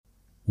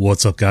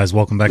What's up, guys?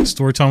 Welcome back to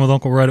Storytime with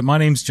Uncle Reddit. My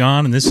name's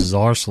John, and this is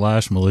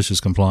r/Malicious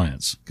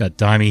Compliance. Got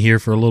Dimey here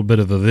for a little bit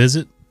of a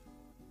visit.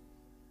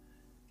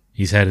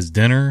 He's had his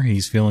dinner.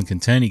 He's feeling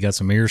content. He got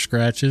some ear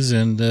scratches,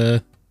 and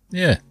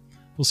yeah,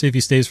 we'll see if he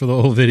stays for the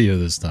whole video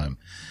this time.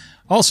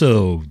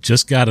 Also,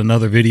 just got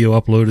another video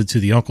uploaded to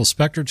the Uncle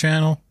Spectre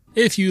channel.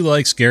 If you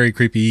like scary,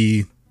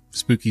 creepy,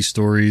 spooky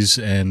stories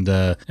and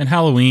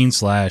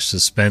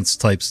Halloween/suspense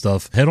type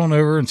stuff, head on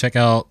over and check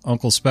out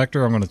Uncle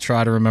Spectre. I'm going to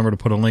try to remember to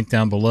put a link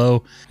down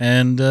below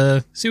and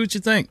see what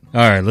you think.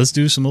 All right, let's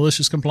do some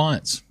malicious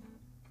compliance.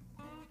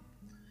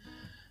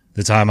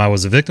 The time I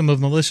was a victim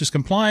of malicious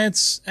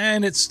compliance,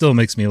 and it still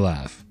makes me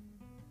laugh.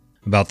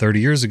 About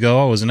 30 years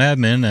ago, I was an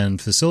admin and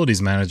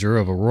facilities manager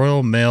of a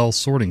Royal Mail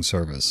sorting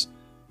service.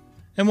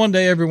 And one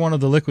day, every one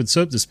of the liquid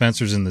soap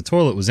dispensers in the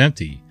toilet was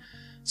empty,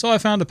 so I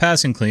found a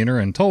passing cleaner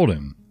and told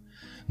him,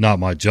 "Not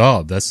my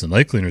job, that's the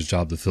night cleaner's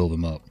job to fill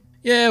them up."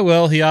 Yeah,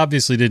 well, he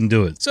obviously didn't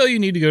do it, so you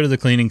need to go to the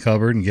cleaning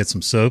cupboard and get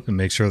some soap and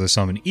make sure there's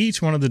some in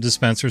each one of the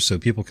dispensers so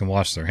people can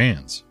wash their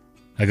hands.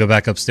 I go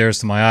back upstairs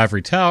to my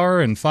ivory tower,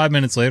 and 5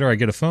 minutes later I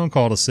get a phone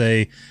call to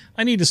say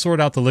I need to sort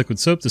out the liquid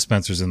soap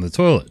dispensers in the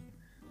toilet.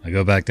 I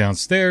go back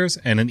downstairs,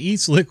 and in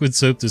each liquid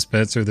soap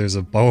dispenser there's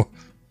a bar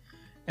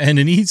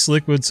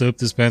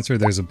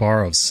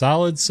of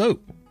solid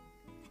soap.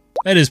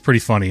 That is pretty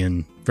funny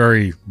and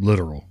very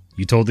literal.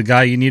 You told the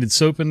guy you needed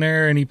soap in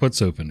there, and he put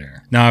soap in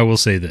there. Now, I will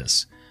say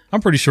this. I'm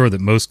pretty sure that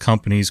most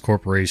companies,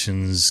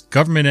 corporations,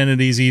 government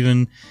entities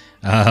even,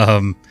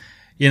 if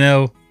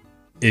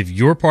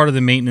you're part of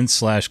the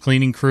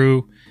maintenance/cleaning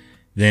crew,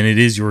 then it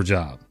is your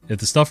job. If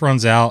the stuff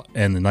runs out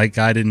and the night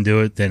guy didn't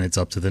do it, then it's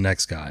up to the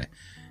next guy.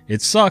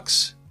 It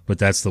sucks, but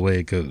that's the way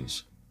it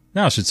goes.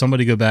 Now, should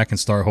somebody go back and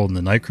start holding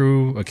the night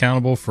crew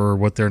accountable for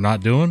what they're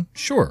not doing?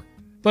 Sure.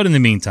 But in the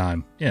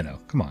meantime,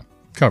 come on,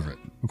 cover it.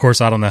 Of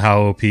course, I don't know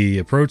how OP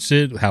approached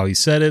it, how he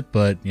said it,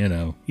 but,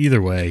 either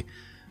way,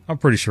 I'm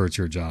pretty sure it's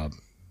your job.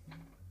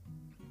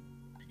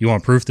 You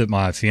want proof that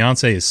my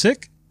fiance is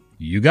sick?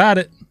 You got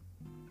it.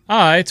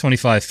 I,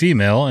 25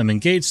 female, am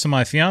engaged to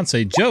my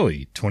fiance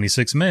Joey,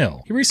 26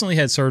 male. He recently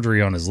had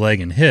surgery on his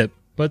leg and hip,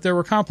 but there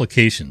were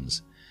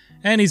complications,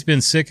 and he's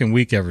been sick and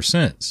weak ever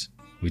since.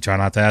 We try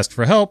not to ask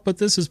for help, but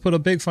this has put a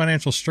big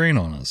financial strain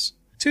on us,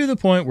 to the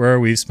point where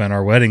we've spent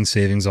our wedding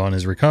savings on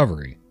his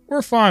recovery.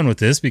 We're fine with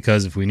this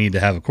because if we need to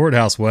have a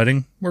courthouse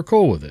wedding, we're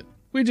cool with it.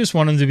 We just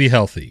want him to be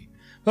healthy,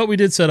 but we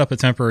did set up a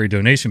temporary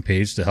donation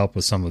page to help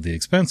with some of the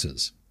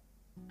expenses.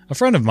 A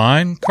friend of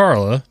mine,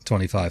 Carla,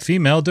 25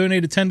 female,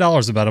 donated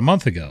 $10 about a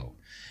month ago,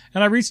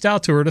 and I reached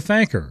out to her to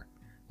thank her.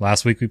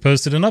 Last week we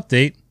posted an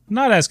update,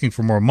 not asking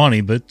for more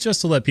money, but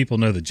just to let people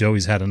know that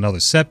Joey's had another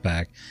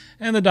setback,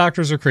 and the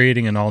doctors are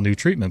creating an all-new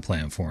treatment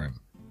plan for him.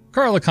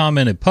 Carla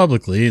commented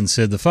publicly and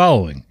said the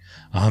following: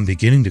 "I'm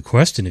beginning to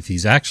question if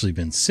he's actually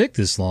been sick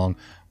this long,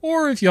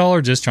 or if y'all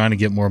are just trying to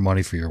get more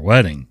money for your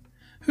wedding.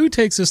 Who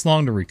takes this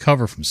long to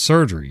recover from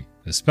surgery,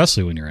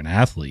 especially when you're an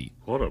athlete?"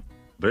 What a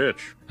bitch.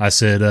 I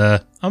said,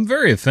 I'm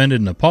very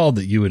offended and appalled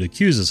that you would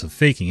accuse us of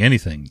faking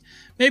anything.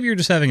 Maybe you're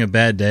just having a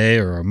bad day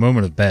or a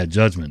moment of bad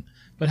judgment,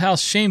 but how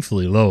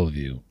shamefully low of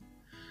you.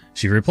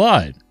 She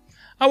replied,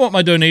 "I want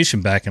my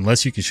donation back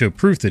unless you can show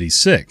proof that he's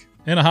sick,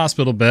 in a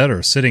hospital bed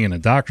or sitting in a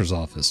doctor's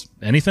office.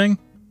 Anything?"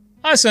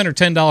 I sent her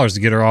 $10 to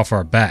get her off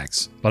our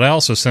backs, but I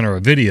also sent her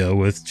a video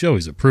with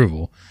Joey's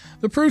approval,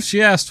 the proof she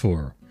asked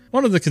for.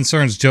 One of the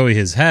concerns Joey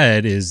has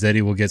had is that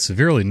he will get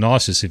severely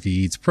nauseous if he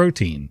eats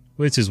protein,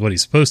 which is what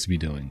he's supposed to be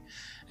doing,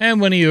 and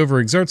when he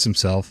overexerts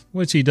himself,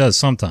 which he does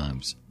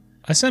sometimes.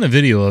 I sent a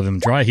video of him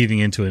dry heaving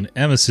into an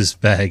emesis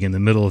bag in the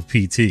middle of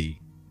PT.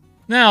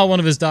 Now, one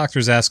of his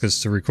doctors asked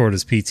us to record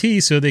his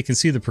PT so they can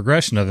see the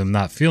progression of him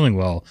not feeling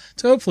well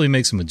to hopefully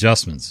make some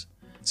adjustments.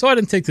 So I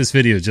didn't take this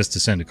video just to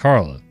send to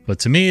Carla, but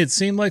to me it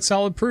seemed like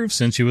solid proof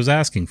since she was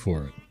asking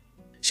for it.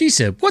 She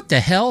said, "What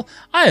the hell?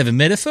 I have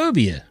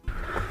emetophobia."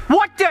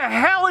 What the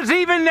hell is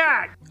even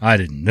that? I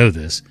didn't know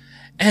this.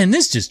 "And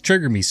this just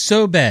triggered me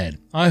so bad.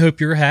 I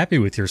hope you're happy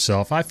with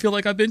yourself. I feel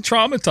like I've been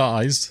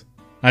traumatized."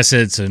 I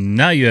said, "So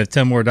now you have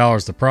 $10 more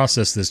to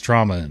process this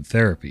trauma in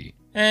therapy."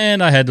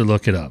 And I had to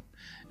look it up.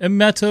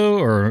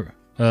 Emetophobia,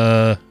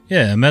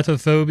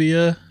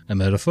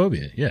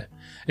 yeah.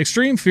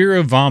 Extreme fear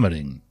of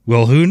vomiting.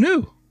 Well, who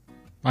knew?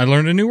 I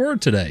learned a new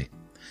word today.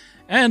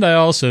 And I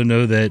also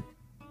know that,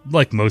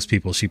 like most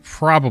people, she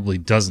probably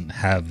doesn't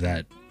have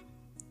that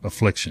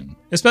affliction.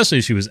 Especially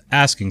if she was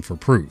asking for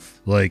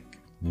proof. Like,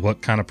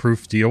 what kind of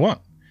proof do you want?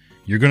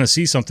 You're going to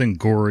see something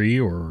gory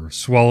or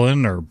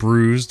swollen or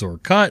bruised or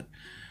cut,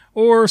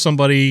 or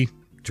somebody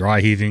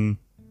dry heaving,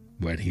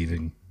 wet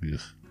heaving. Ugh.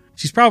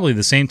 She's probably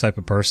the same type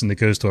of person that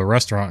goes to a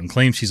restaurant and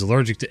claims she's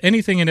allergic to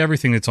anything and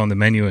everything that's on the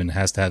menu and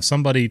has to have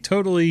somebody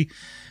totally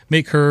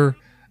make her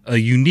a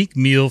unique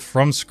meal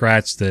from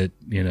scratch that,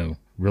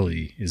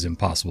 really is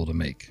impossible to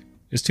make.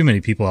 There's too many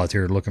people out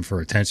here looking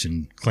for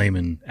attention,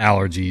 claiming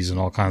allergies and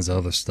all kinds of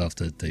other stuff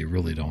that they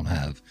really don't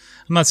have.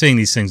 I'm not saying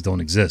these things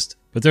don't exist,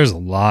 but there's a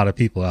lot of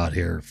people out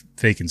here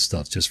faking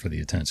stuff just for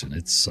the attention.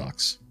 It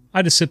sucks.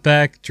 I just sit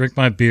back, drink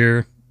my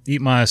beer,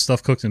 eat my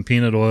stuff cooked in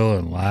peanut oil,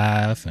 and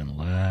laugh and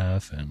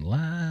laugh and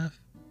laugh.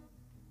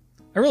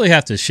 I really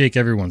have to shake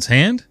everyone's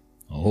hand?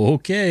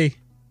 Okay.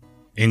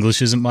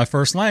 English isn't my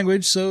first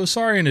language, so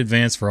sorry in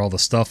advance for all the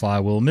stuff I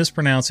will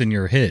mispronounce in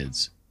your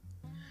heads.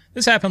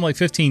 This happened like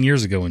 15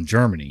 years ago in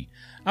Germany.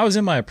 I was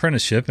in my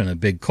apprenticeship in a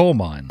big coal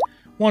mine,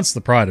 once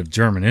the pride of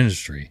German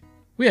industry.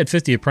 We had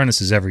 50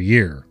 apprentices every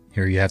year.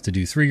 Here you have to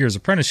do 3 years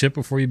apprenticeship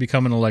before you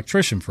become an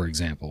electrician, for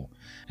example.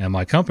 And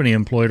my company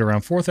employed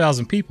around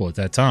 4,000 people at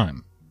that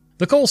time.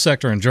 The coal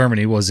sector in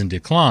Germany was in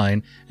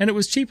decline, and it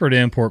was cheaper to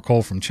import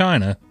coal from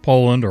China,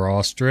 Poland, or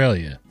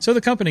Australia. So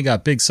the company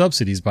got big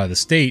subsidies by the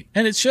state,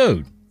 and it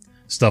showed.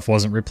 Stuff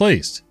wasn't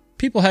replaced.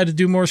 People had to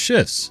do more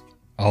shifts.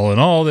 All in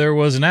all, there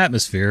was an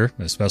atmosphere,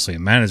 especially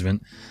in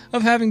management,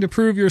 of having to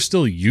prove you're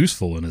still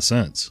useful in a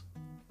sense.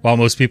 While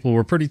most people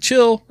were pretty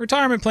chill,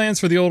 retirement plans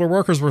for the older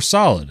workers were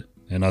solid,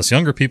 and us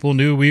younger people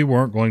knew we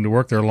weren't going to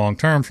work there long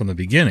term from the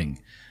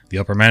beginning. The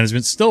upper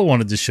management still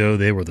wanted to show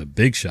they were the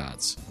big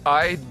shots.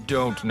 I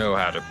don't know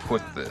how to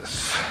put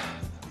this,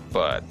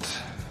 but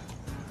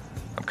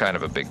I'm kind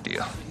of a big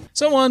deal.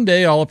 So one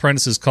day, all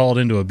apprentices called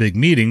into a big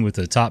meeting with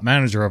the top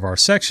manager of our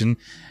section,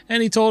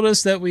 and he told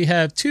us that we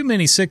have too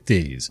many sick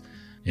days.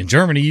 In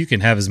Germany, you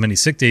can have as many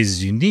sick days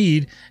as you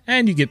need,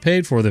 and you get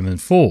paid for them in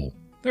full.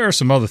 There are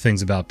some other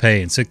things about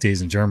pay and sick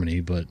days in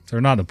Germany, but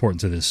they're not important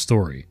to this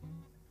story.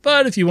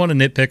 But if you want to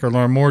nitpick or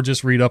learn more,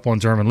 just read up on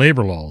German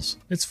labor laws.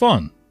 It's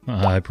fun.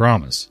 I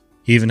promise.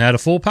 He even had a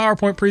full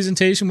PowerPoint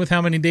presentation with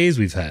how many days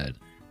we've had,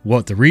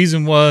 what the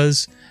reason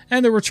was,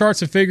 and there were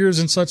charts and figures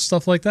and such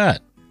stuff like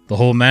that. The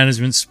whole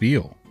management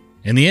spiel.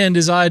 In the end,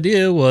 his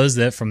idea was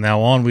that from now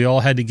on we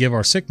all had to give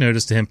our sick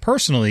notice to him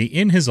personally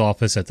in his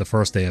office at the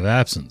first day of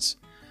absence.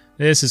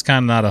 This is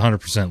kind of not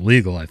 100%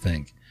 legal, I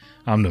think.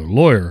 I'm no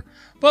lawyer,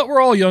 but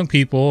we're all young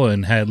people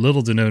and had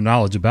little to no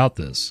knowledge about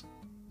this.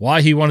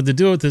 Why he wanted to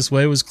do it this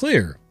way was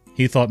clear.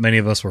 He thought many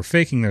of us were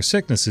faking their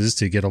sicknesses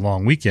to get a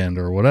long weekend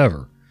or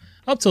whatever.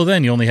 Up till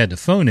then, you only had to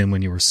phone in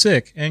when you were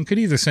sick and could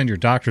either send your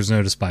doctor's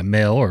notice by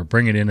mail or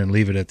bring it in and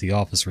leave it at the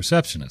office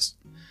receptionist.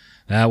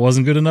 That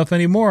wasn't good enough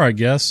anymore, I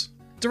guess.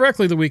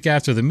 Directly the week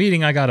after the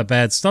meeting, I got a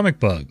bad stomach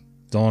bug.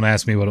 Don't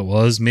ask me what it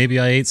was. Maybe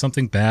I ate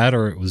something bad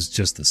or it was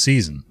just the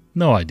season.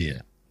 No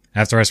idea.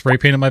 After I spray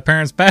painted my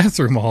parents'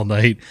 bathroom all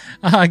night,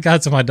 I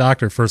got to my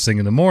doctor first thing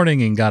in the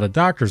morning and got a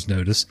doctor's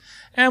notice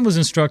and was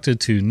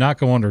instructed to not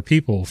go under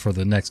people for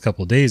the next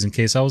couple of days in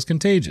case I was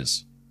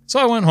contagious. So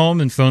I went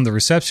home and phoned the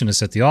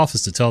receptionist at the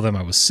office to tell them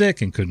I was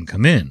sick and couldn't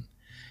come in.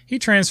 He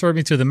transferred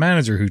me to the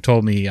manager who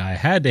told me I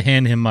had to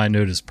hand him my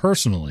notice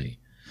personally.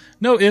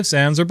 No ifs,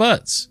 ands, or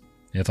buts.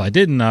 If I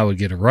didn't, I would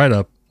get a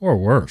write-up or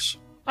worse.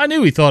 I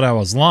knew he thought I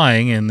was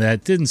lying and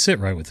that didn't sit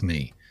right with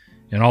me.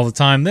 And all the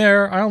time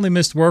there, I only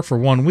missed work for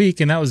 1 week,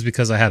 and that was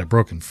because I had a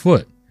broken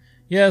foot.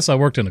 Yes, I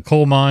worked in a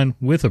coal mine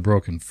with a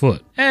broken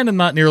foot, and I'm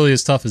not nearly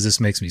as tough as this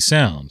makes me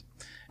sound.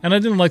 And I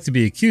didn't like to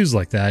be accused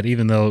like that,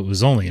 even though it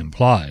was only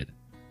implied.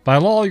 By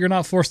law, you're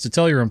not forced to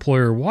tell your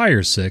employer why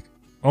you're sick,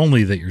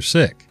 only that you're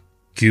sick.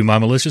 Cue my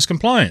malicious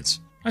compliance.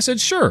 I said,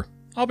 sure,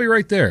 I'll be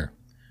right there.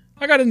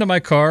 I got into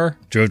my car,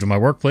 drove to my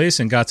workplace,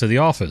 and got to the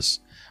office.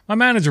 My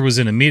manager was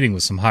in a meeting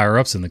with some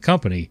higher-ups in the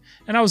company,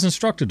 and I was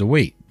instructed to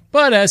wait.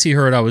 But as he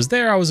heard I was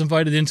there, I was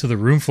invited into the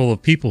room full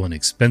of people in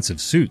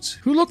expensive suits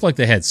who looked like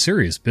they had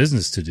serious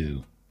business to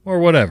do. Or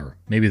whatever.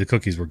 Maybe the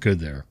cookies were good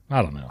there.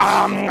 I don't know.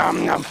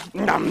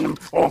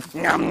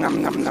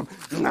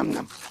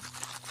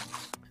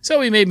 So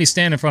he made me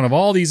stand in front of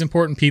all these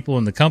important people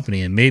in the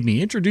company and made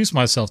me introduce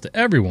myself to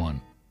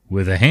everyone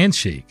with a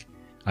handshake.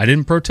 I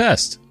didn't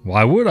protest.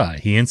 Why would I?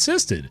 He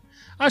insisted.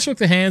 I shook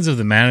the hands of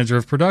the manager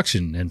of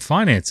production and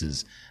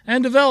finances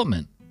and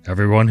development,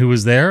 everyone who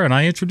was there, and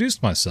I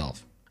introduced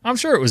myself. I'm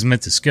sure it was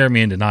meant to scare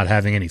me into not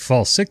having any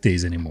false sick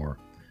days anymore.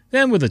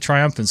 Then, with a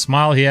triumphant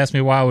smile, he asked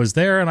me why I was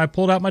there, and I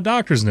pulled out my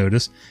doctor's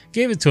notice,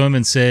 gave it to him,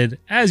 and said,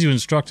 as you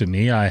instructed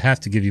me, I have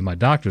to give you my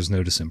doctor's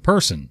notice in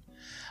person.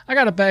 I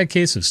got a bad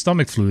case of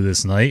stomach flu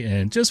this night,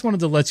 and just wanted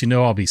to let you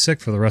know I'll be sick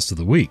for the rest of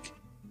the week.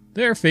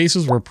 Their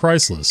faces were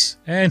priceless,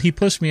 and he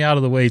pushed me out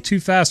of the way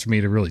too fast for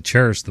me to really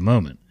cherish the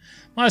moment.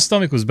 My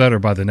stomach was better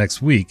by the next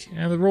week,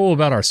 and the rule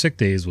about our sick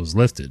days was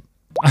lifted.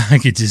 I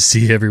could just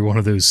see every one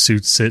of those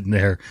suits sitting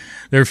there,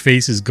 their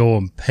faces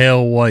going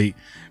pale white,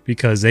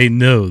 because they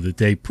know that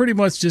they pretty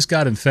much just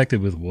got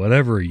infected with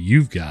whatever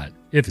you've got,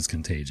 if it's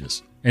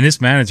contagious. And this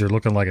manager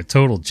looking like a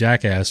total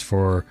jackass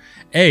for,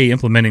 A,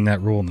 implementing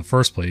that rule in the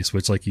first place,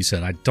 which, like you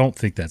said, I don't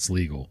think that's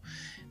legal.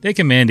 They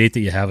can mandate that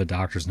you have a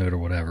doctor's note or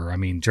whatever. I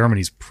mean,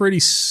 Germany's pretty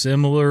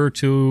similar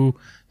to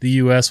the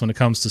U.S. when it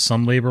comes to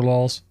some labor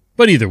laws.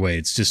 But either way,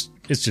 it's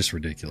just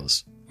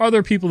ridiculous. Are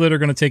there people that are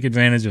going to take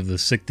advantage of the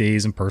sick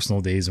days and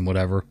personal days and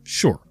whatever?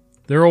 Sure.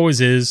 There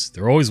always is,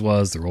 there always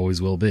was, there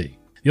always will be.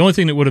 The only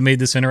thing that would have made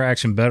this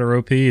interaction better,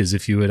 OP, is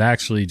if you had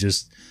actually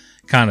just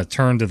kind of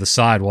turned to the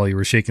side while you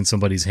were shaking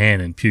somebody's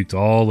hand and puked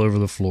all over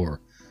the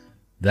floor.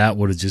 That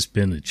would have just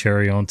been the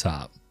cherry on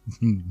top.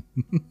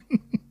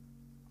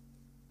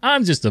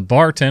 I'm just a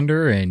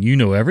bartender and you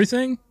know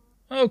everything?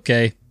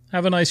 Okay,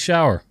 have a nice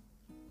shower.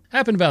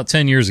 Happened about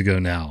 10 years ago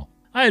now.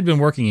 I had been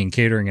working in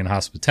catering and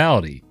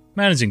hospitality,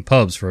 managing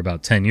pubs for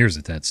about 10 years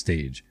at that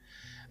stage.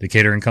 The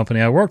catering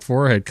company I worked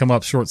for had come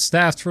up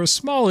short-staffed for a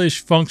smallish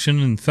function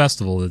and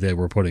festival that they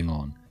were putting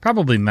on.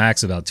 Probably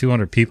max about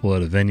 200 people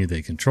at a venue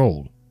they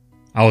controlled.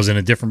 I was in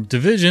a different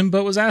division,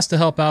 but was asked to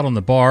help out on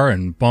the bar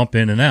and bump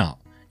in and out.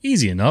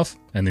 Easy enough,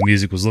 and the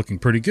music was looking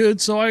pretty good,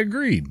 so I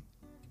agreed.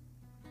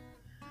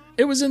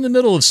 It was in the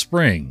middle of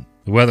spring.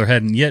 The weather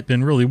hadn't yet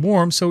been really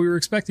warm, so we were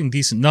expecting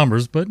decent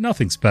numbers, but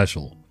nothing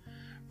special.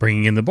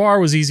 Bringing in the bar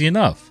was easy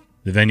enough.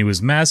 The venue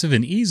was massive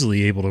and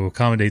easily able to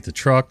accommodate the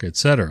truck,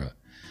 etc.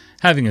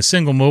 Having a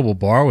single mobile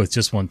bar with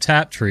just one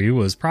tap tree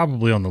was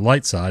probably on the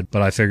light side,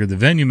 but I figured the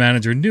venue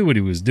manager knew what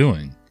he was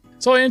doing.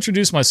 So I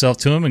introduced myself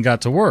to him and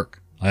got to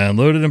work. I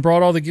unloaded and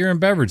brought all the gear and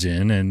beverage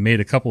in and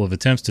made a couple of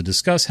attempts to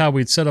discuss how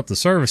we'd set up the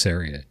service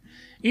area.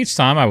 Each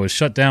time I was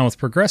shut down with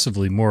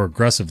progressively more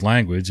aggressive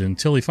language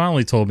until he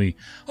finally told me,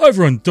 "I've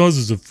run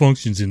dozens of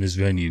functions in this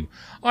venue.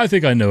 I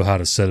think I know how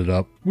to set it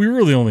up. We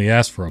really only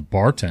asked for a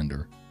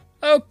bartender."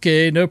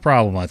 Okay, no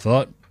problem, I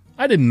thought.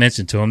 I didn't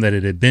mention to him that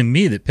it had been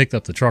me that picked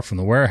up the truck from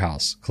the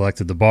warehouse,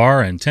 collected the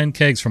bar and 10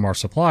 kegs from our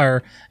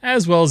supplier,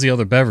 as well as the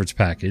other beverage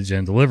package,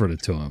 and delivered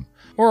it to him.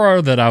 Or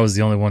that I was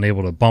the only one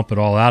able to bump it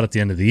all out at the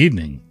end of the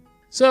evening.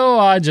 So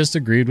I just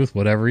agreed with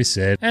whatever he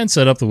said and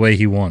set up the way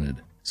he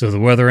wanted. So the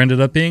weather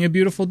ended up being a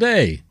beautiful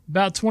day,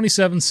 about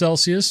 27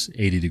 Celsius,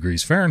 80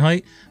 degrees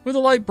Fahrenheit, with a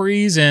light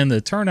breeze, and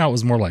the turnout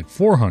was more like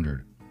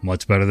 400,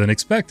 much better than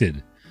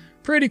expected.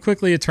 Pretty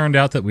quickly it turned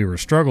out that we were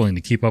struggling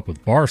to keep up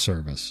with bar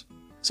service.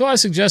 So I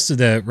suggested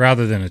that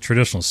rather than a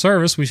traditional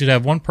service, we should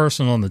have one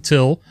person on the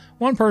till,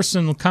 one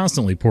person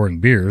constantly pouring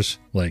beers,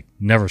 like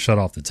never shut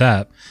off the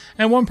tap,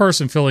 and one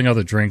person filling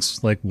other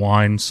drinks like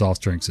wine,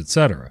 soft drinks,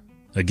 etc.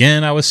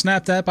 Again, I was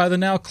snapped at by the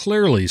now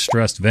clearly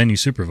stressed venue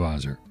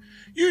supervisor.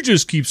 "You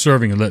just keep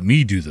serving and let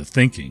me do the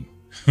thinking."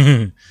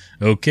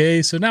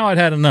 Okay, so now I'd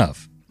had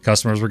enough.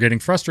 Customers were getting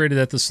frustrated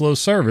at the slow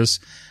service,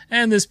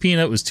 and this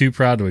peanut was too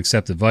proud to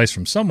accept advice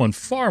from someone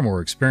far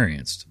more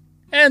experienced.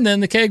 And then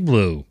the keg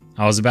blew.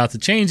 I was about to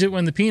change it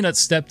when the peanut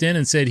stepped in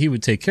and said he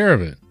would take care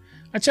of it.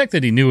 I checked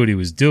that he knew what he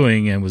was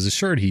doing and was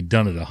assured he'd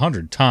done it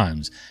 100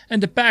 times,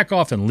 and to back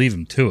off and leave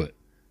him to it.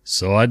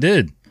 So I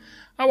did.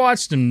 I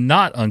watched him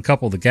not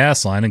uncouple the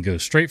gas line and go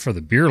straight for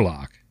the beer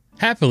lock.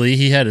 Happily,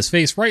 he had his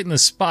face right in the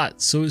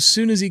spot, so as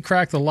soon as he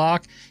cracked the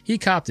lock, he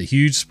copped a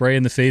huge spray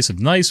in the face of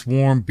nice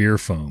warm beer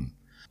foam.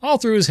 All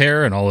through his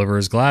hair and all over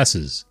his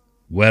glasses.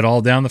 Wet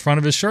all down the front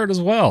of his shirt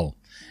as well.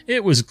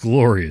 It was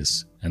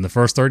glorious, and the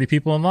first 30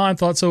 people in line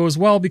thought so as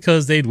well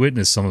because they'd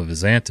witnessed some of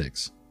his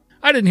antics.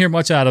 I didn't hear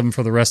much out of him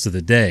for the rest of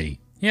the day.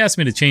 He asked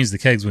me to change the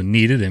kegs when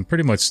needed and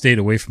pretty much stayed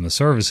away from the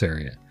service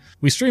area.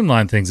 We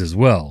streamlined things as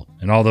well,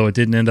 and although it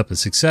didn't end up a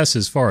success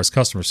as far as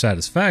customer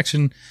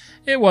satisfaction,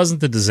 it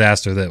wasn't the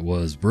disaster that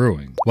was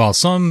brewing. While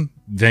some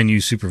venue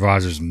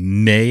supervisors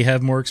may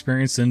have more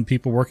experience than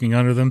people working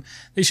under them,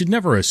 they should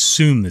never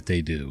assume that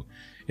they do.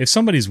 If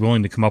somebody's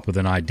willing to come up with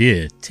an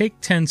idea, take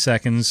 10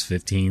 seconds,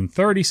 15,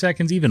 30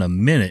 seconds, even a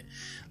minute,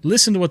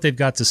 listen to what they've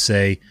got to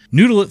say,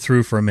 noodle it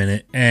through for a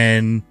minute,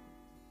 and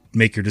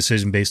make your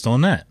decision based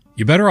on that.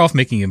 You're better off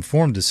making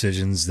informed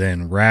decisions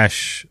than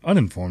rash,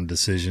 uninformed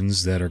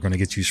decisions that are going to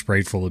get you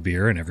sprayed full of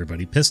beer and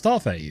everybody pissed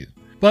off at you.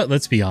 But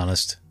let's be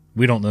honest,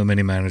 we don't know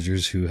many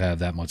managers who have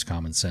that much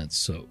common sense,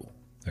 so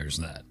there's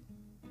that.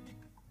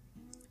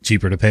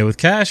 Cheaper to pay with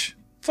cash?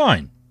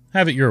 Fine,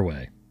 have it your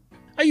way.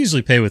 I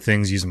usually pay with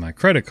things using my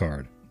credit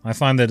card. I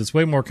find that it's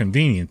way more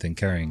convenient than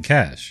carrying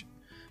cash.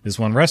 This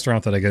one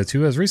restaurant that I go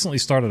to has recently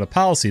started a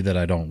policy that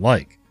I don't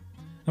like.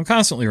 I'm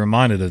constantly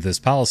reminded of this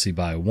policy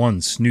by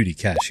one snooty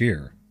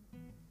cashier.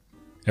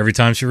 Every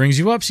time she rings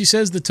you up, she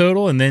says the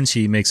total, and then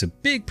she makes a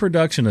big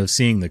production of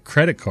seeing the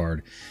credit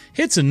card,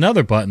 hits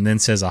another button, then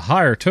says a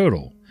higher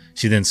total.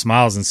 She then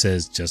smiles and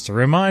says, "Just a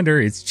reminder,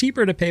 it's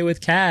cheaper to pay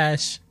with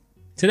cash."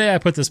 Today I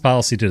put this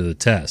policy to the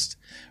test.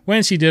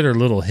 When she did her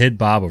little head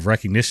bob of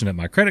recognition at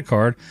my credit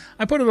card,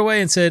 I put it away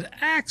and said,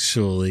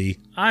 "Actually,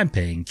 I'm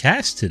paying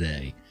cash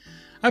today."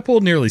 I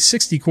pulled nearly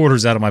 60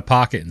 quarters out of my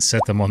pocket and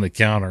set them on the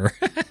counter.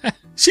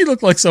 She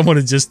looked like someone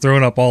had just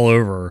thrown up all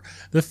over her.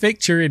 The fake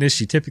cheeriness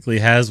she typically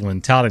has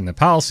when touting the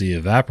policy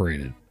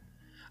evaporated.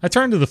 I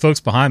turned to the folks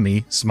behind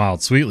me,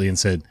 smiled sweetly, and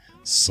said,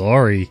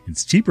 "Sorry,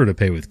 it's cheaper to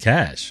pay with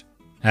cash."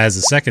 As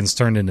the seconds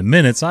turned into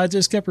minutes, I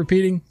just kept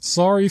repeating,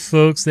 "Sorry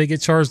folks, they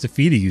get charged a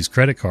fee to use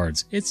credit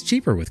cards. It's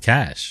cheaper with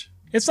cash."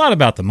 It's not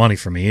about the money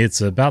for me,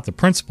 it's about the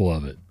principle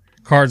of it.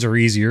 Cards are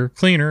easier,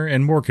 cleaner,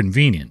 and more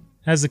convenient,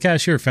 as the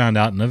cashier found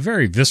out in a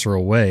very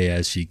visceral way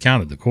as she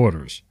counted the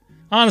quarters.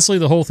 Honestly,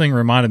 the whole thing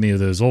reminded me of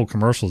those old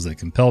commercials that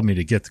compelled me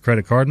to get the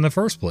credit card in the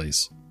first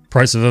place.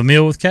 Price of a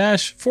meal with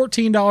cash,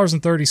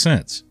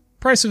 $14.30.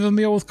 Price of a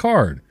meal with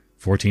card,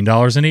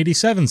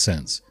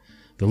 $14.87.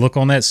 The look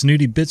on that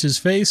snooty bitch's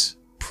face,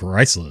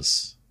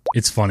 priceless.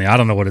 It's funny, I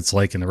don't know what it's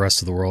like in the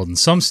rest of the world. In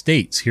some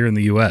states here in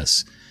the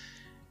US,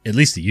 at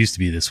least it used to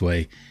be this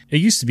way, it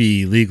used to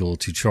be illegal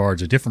to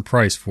charge a different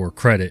price for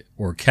credit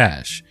or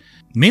cash.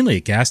 Mainly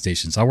at gas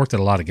stations. I worked at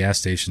a lot of gas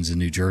stations in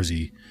New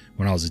Jersey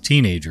when I was a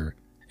teenager.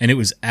 And it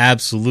was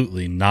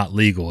absolutely not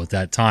legal at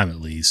that time,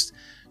 at least,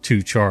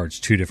 to charge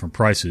two different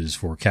prices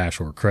for cash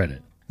or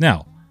credit.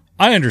 Now,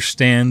 I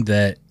understand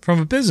that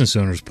from a business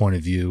owner's point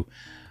of view,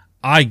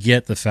 I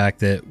get the fact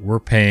that we're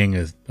paying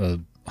a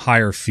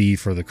higher fee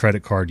for the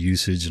credit card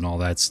usage and all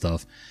that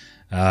stuff.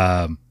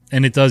 And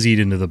it does eat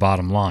into the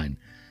bottom line.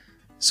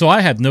 So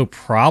I have no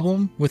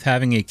problem with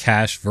having a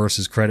cash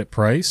versus credit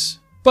price,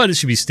 but it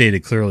should be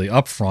stated clearly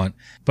up front.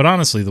 But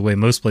honestly, the way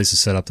most places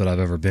set up that I've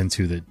ever been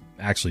to that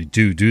actually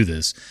do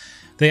this,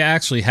 they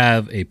actually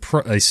have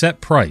a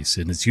set price,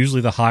 and it's usually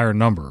the higher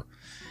number.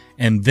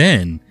 And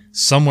then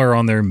somewhere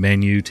on their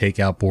menu,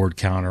 takeout board,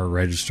 counter,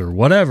 register,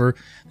 whatever,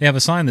 they have a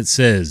sign that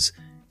says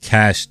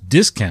cash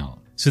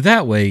discount. So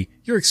that way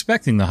you're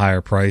expecting the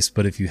higher price,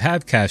 but if you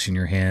have cash in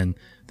your hand,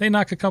 they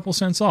knock a couple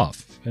cents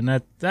off. And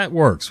that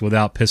works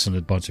without pissing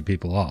a bunch of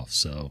people off.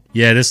 So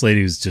yeah, this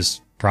lady was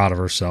just proud of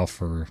herself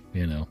for,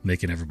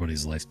 making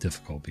everybody's life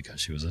difficult because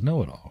she was a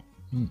know-it-all.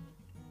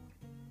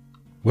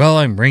 Well,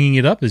 I'm ringing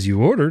it up as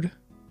you ordered.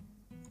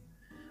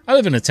 I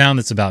live in a town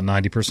that's about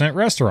 90%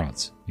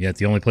 restaurants, yet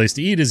the only place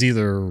to eat is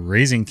either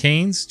Raising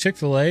Cane's,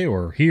 Chick-fil-A,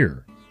 or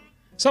here.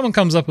 Someone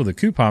comes up with a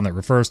coupon that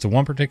refers to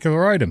one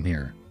particular item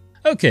here.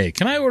 Okay,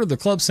 can I order the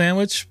club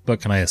sandwich, but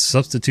can I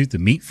substitute the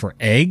meat for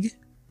egg?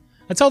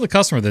 I tell the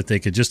customer that they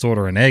could just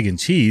order an egg and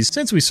cheese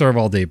since we serve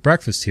all-day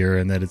breakfast here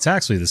and that it's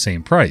actually the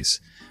same price,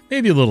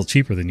 maybe a little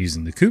cheaper than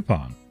using the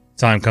coupon.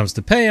 Time comes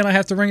to pay and I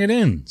have to ring it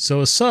in,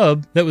 so a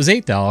sub that was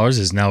 $8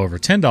 is now over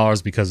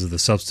 $10 because of the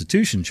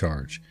substitution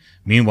charge.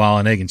 Meanwhile,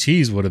 an egg and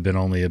cheese would have been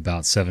only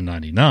about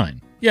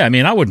 $7.99. Yeah,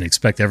 I wouldn't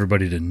expect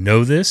everybody to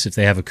know this if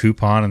they have a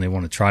coupon and they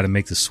want to try to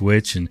make the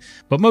switch.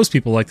 But most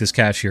people like this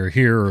cashier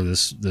here or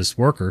this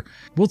worker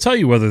will tell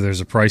you whether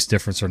there's a price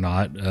difference or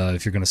not.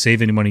 If you're going to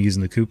save any money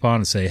using the coupon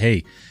and say,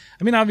 hey,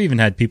 I've even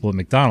had people at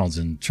McDonald's,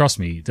 and trust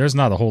me, there's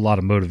not a whole lot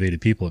of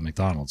motivated people at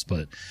McDonald's,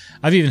 but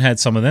I've even had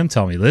some of them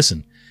tell me,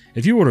 listen,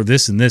 if you order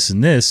this and this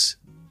and this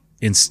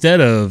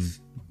instead of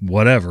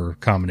whatever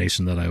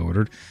combination that I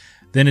ordered,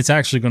 then it's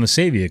actually going to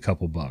save you a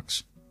couple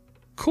bucks.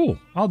 Cool,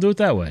 I'll do it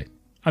that way.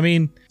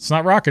 It's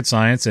not rocket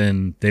science,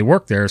 and they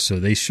work there, so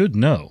they should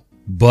know.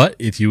 But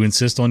if you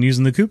insist on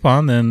using the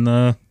coupon,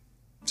 then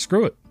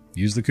screw it.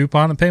 Use the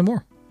coupon and pay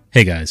more.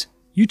 Hey guys,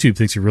 YouTube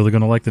thinks you're really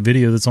going to like the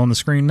video that's on the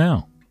screen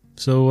now.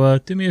 So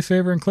do me a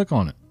favor and click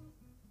on it.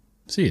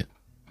 See ya.